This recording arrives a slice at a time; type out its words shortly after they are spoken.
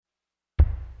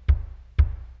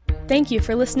Thank you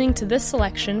for listening to this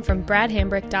selection from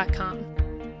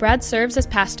bradhambrick.com. Brad serves as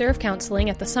pastor of counseling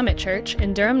at the Summit Church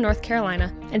in Durham, North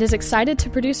Carolina, and is excited to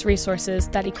produce resources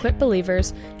that equip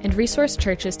believers and resource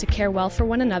churches to care well for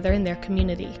one another in their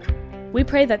community. We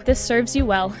pray that this serves you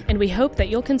well, and we hope that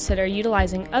you'll consider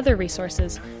utilizing other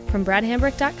resources from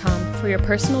bradhambrick.com for your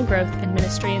personal growth and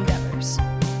ministry endeavors.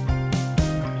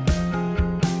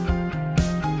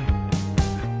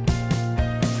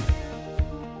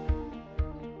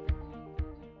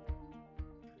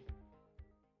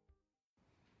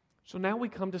 So now we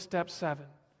come to step 7.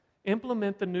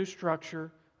 Implement the new structure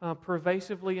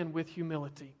pervasively and with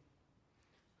humility.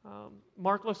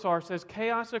 Mark Lasar says,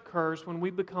 chaos occurs when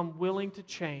we become willing to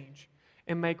change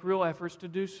and make real efforts to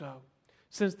do so.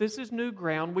 Since this is new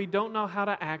ground, we don't know how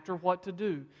to act or what to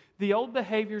do. The old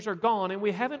behaviors are gone and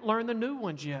we haven't learned the new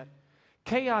ones yet.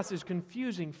 Chaos is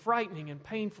confusing, frightening, and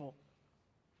painful.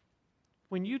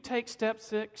 When you take step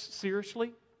 6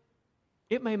 seriously,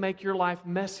 it may make your life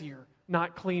messier,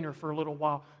 not cleaner for a little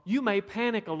while. You may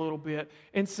panic a little bit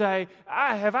and say,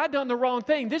 have I done the wrong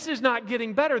thing? This is not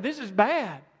getting better. This is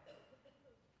bad.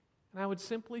 And I would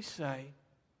simply say,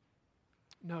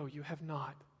 no, you have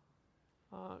not.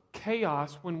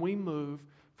 Chaos, when we move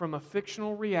from a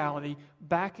fictional reality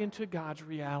back into God's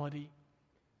reality,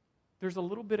 there's a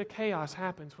little bit of chaos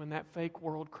happens when that fake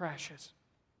world crashes.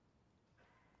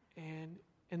 And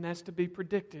that's to be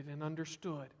predicted and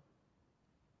understood.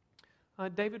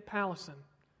 David Pallison,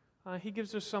 he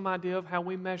gives us some idea of how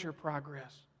we measure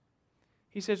progress.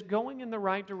 He says, going in the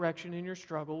right direction in your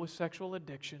struggle with sexual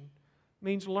addiction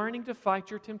means learning to fight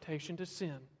your temptation to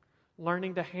sin,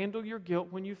 learning to handle your guilt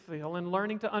when you feel, and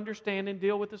learning to understand and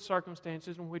deal with the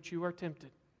circumstances in which you are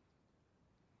tempted.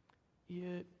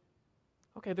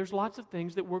 There's lots of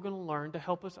things that we're going to learn to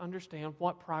help us understand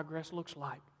what progress looks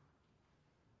like.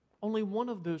 Only one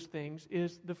of those things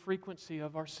is the frequency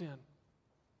of our sin.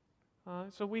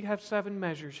 So we have 7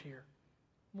 measures here.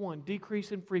 1,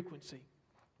 decrease in frequency.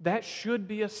 That should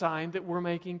be a sign that we're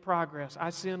making progress. I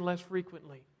sin less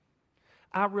frequently.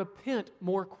 I repent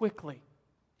more quickly.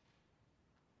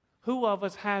 Who of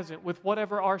us hasn't, with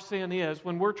whatever our sin is,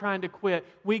 when we're trying to quit,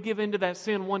 we give into that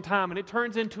sin one time and it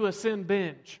turns into a sin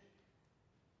binge.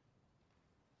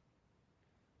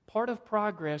 Part of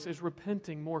progress is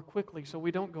repenting more quickly so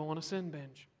we don't go on a sin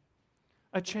binge.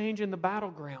 A change in the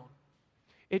battleground.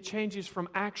 It changes from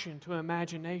action to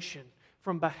imagination,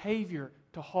 from behavior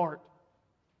to heart.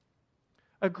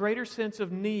 A greater sense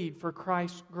of need for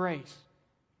Christ's grace.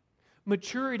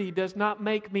 Maturity does not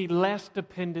make me less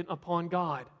dependent upon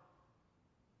God.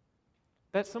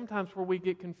 That's sometimes where we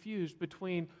get confused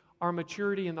between our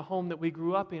maturity in the home that we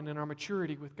grew up in and our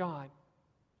maturity with God.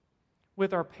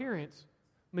 With our parents,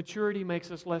 maturity makes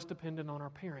us less dependent on our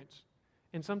parents.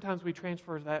 And sometimes we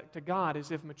transfer that to God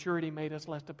as if maturity made us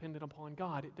less dependent upon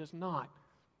God. It does not.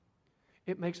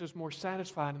 It makes us more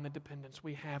satisfied in the dependence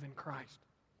we have in Christ.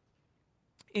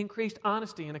 Increased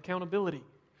honesty and accountability.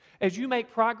 As you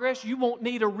make progress, you won't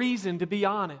need a reason to be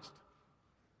honest.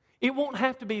 It won't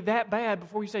have to be that bad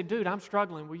before you say, dude, I'm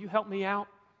struggling. Will you help me out?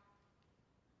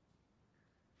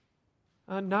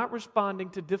 Not responding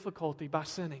to difficulty by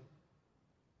sinning.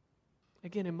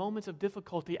 Again, in moments of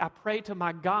difficulty, I pray to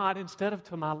my God instead of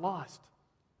to my lust.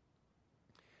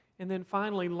 And then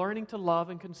finally, learning to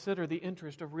love and consider the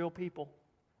interest of real people.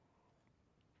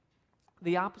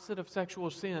 The opposite of sexual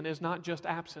sin is not just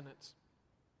abstinence.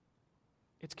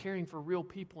 It's caring for real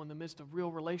people in the midst of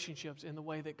real relationships in the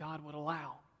way that God would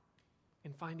allow,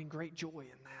 and finding great joy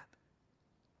in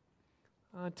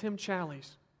that. Tim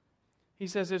Challies, he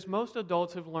says, as most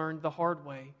adults have learned the hard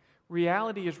way,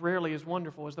 reality is rarely as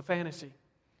wonderful as the fantasy.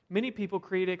 Many people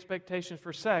create expectations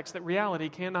for sex that reality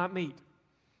cannot meet.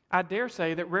 I dare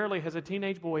say that rarely has a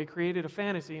teenage boy created a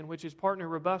fantasy in which his partner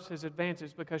rebuffs his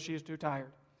advances because she is too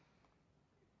tired.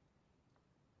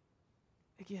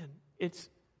 Again,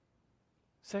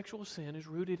 sexual sin is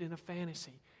rooted in a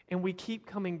fantasy. And we keep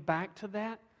coming back to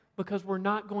that because we're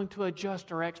not going to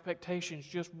adjust our expectations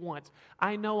just once.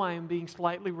 I know I am being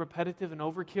slightly repetitive and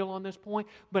overkill on this point,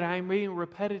 but I am being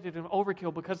repetitive and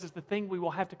overkill because it's the thing we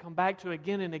will have to come back to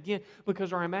again and again,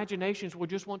 because our imaginations will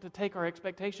just want to take our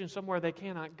expectations somewhere they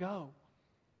cannot go.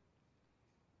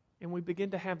 And we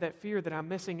begin to have that fear that I'm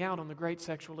missing out on the great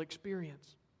sexual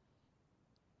experience.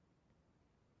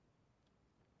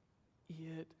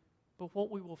 But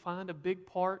what we will find, a big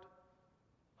part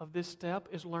of this step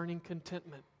is learning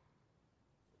contentment.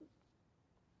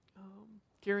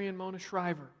 Gary and Mona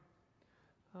Shriver,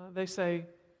 they say,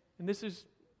 and this is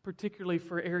particularly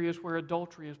for areas where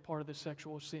adultery is part of the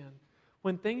sexual sin,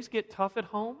 when things get tough at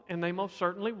home, and they most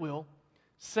certainly will,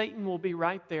 Satan will be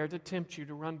right there to tempt you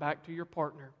to run back to your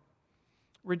partner.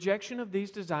 Rejection of these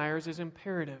desires is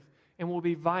imperative and will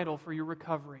be vital for your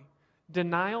recovery.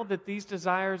 Denial that these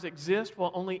desires exist will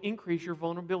only increase your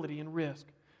vulnerability and risk.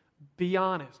 Be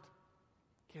honest.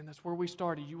 Again, that's where we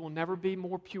started. You will never be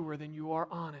more pure than you are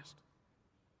honest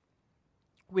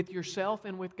with yourself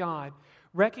and with God.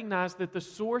 Recognize that the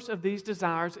source of these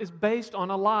desires is based on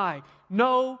a lie.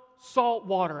 No salt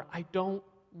water. I don't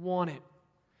want it.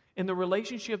 And the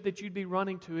relationship that you'd be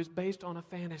running to is based on a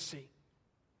fantasy.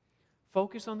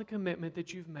 Focus on the commitment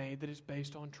that you've made that is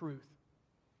based on truth.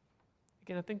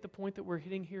 Again, I think the point that we're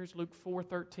hitting here is Luke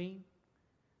 4:13.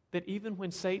 That even when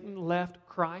Satan left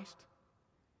Christ,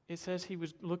 it says he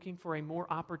was looking for a more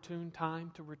opportune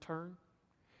time to return.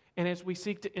 And as we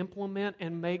seek to implement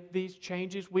and make these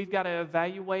changes, we've got to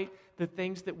evaluate the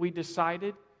things that we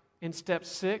decided in step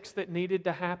 6 that needed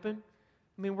to happen.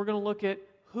 I mean, we're going to look at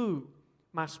who,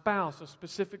 my spouse, a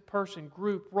specific person,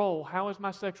 group, role. How is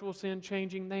my sexual sin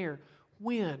changing there?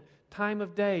 When, time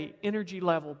of day, energy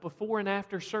level, before and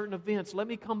after certain events. Let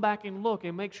me come back and look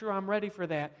and make sure I'm ready for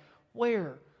that.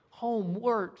 Where? Home,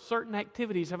 work, certain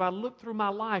activities. Have I looked through my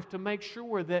life to make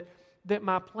sure that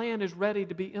my plan is ready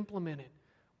to be implemented?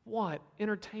 What?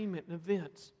 Entertainment and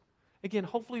events. Again,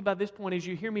 hopefully by this point, as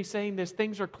you hear me saying this,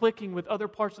 things are clicking with other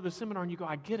parts of the seminar and you go,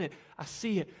 I get it, I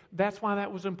see it. That's why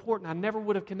that was important. I never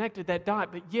would have connected that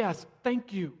dot, but yes,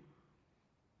 thank you.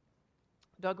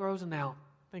 Doug Rosenau,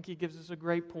 I think he gives us a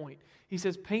great point. He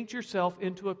says, paint yourself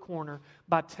into a corner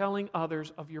by telling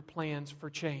others of your plans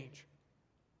for change.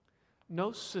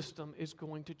 No system is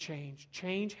going to change.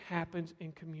 Change happens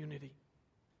in community.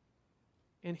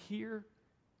 And here,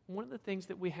 one of the things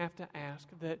that we have to ask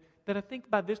that I think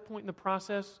by this point in the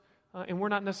process, and we're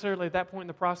not necessarily at that point in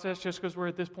the process just because we're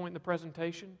at this point in the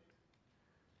presentation,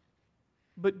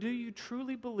 but do you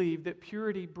truly believe that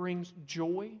purity brings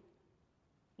joy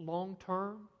long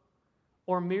term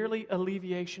or merely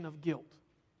alleviation of guilt?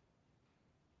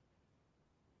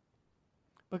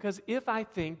 Because if I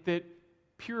think that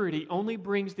purity only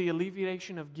brings the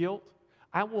alleviation of guilt,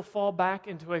 I will fall back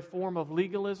into a form of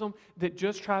legalism that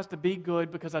just tries to be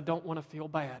good because I don't want to feel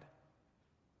bad.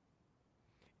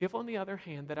 If, on the other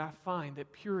hand, that I find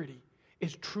that purity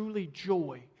is truly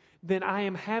joy, then I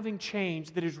am having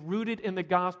change that is rooted in the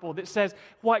gospel that says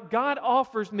what God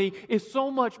offers me is so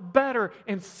much better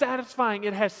and satisfying.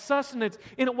 It has sustenance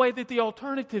in a way that the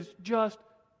alternatives just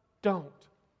don't.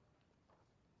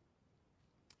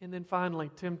 And then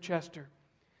finally, Tim Chester,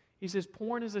 he says,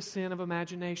 porn is a sin of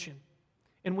imagination.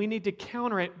 And we need to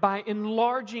counter it by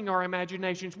enlarging our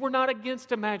imaginations. We're not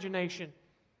against imagination.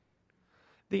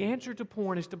 The answer to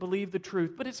porn is to believe the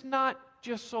truth, but it's not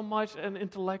just so much an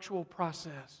intellectual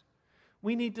process.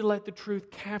 We need to let the truth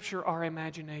capture our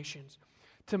imaginations,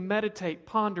 to meditate,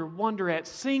 ponder, wonder at,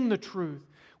 sing the truth.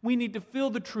 We need to feel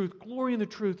the truth, glory in the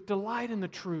truth, delight in the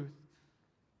truth.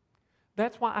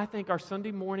 That's why I think our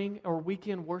Sunday morning or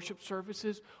weekend worship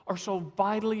services are so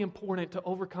vitally important to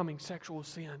overcoming sexual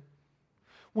sin.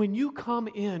 When you come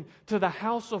in to the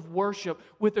house of worship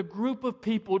with a group of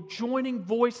people joining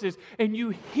voices and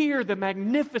you hear the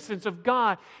magnificence of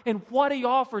God and what He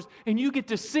offers and you get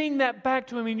to sing that back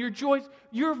to Him and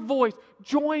your voice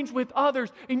joins with others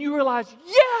and you realize,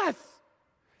 yes,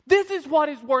 this is what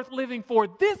is worth living for.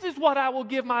 This is what I will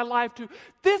give my life to.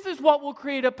 This is what will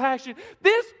create a passion.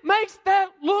 This makes that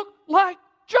look like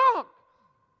junk.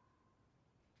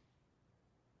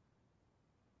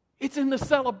 It's in the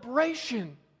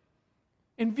celebration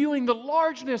and viewing the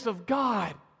largeness of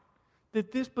God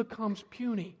that this becomes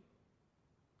puny.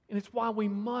 And it's why we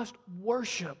must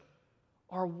worship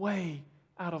our way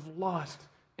out of lust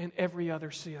and every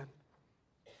other sin.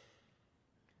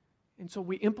 And so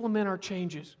we implement our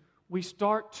changes. We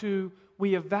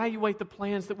evaluate the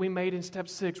plans that we made in step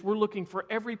 6. We're looking for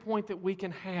every point that we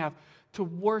can have to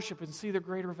worship and see the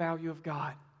greater value of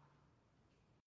God.